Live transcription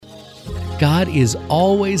God is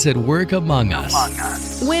always at work among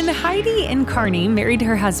us. When Heidi and Carney married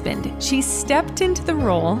her husband, she stepped into the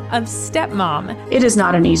role of stepmom. It is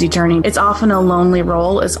not an easy journey. It's often a lonely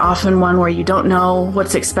role. It's often one where you don't know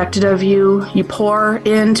what's expected of you. You pour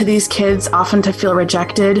into these kids, often to feel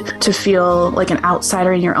rejected, to feel like an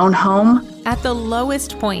outsider in your own home. At the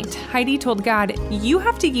lowest point, Heidi told God, "You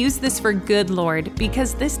have to use this for good, Lord,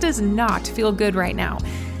 because this does not feel good right now."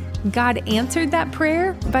 God answered that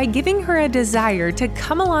prayer by giving her a desire to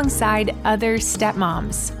come alongside other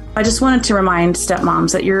stepmoms. I just wanted to remind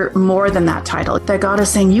stepmoms that you're more than that title, that God is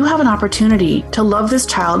saying you have an opportunity to love this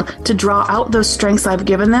child, to draw out those strengths I've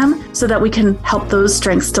given them so that we can help those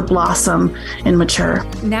strengths to blossom and mature.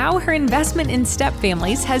 Now her investment in step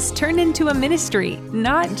families has turned into a ministry,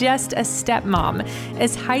 not just a stepmom,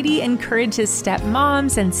 as Heidi encourages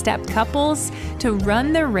stepmoms and step couples to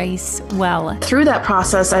run the race well. Through that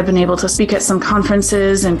process, I've been able to speak at some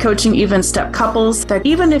conferences and coaching even step couples that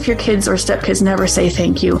even if your kids or stepkids never say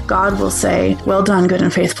thank you, God will say, "Well done, good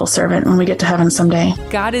and faithful servant," when we get to heaven someday.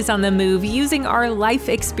 God is on the move using our life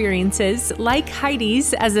experiences, like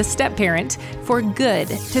Heidi's as a step-parent, for good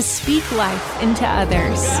to speak life into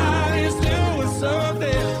others.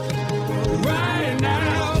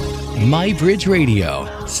 My Bridge Radio,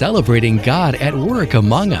 celebrating God at work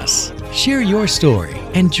among us. Share your story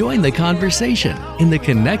and join the conversation in the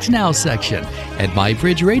Connect Now section at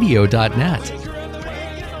mybridgeradio.net.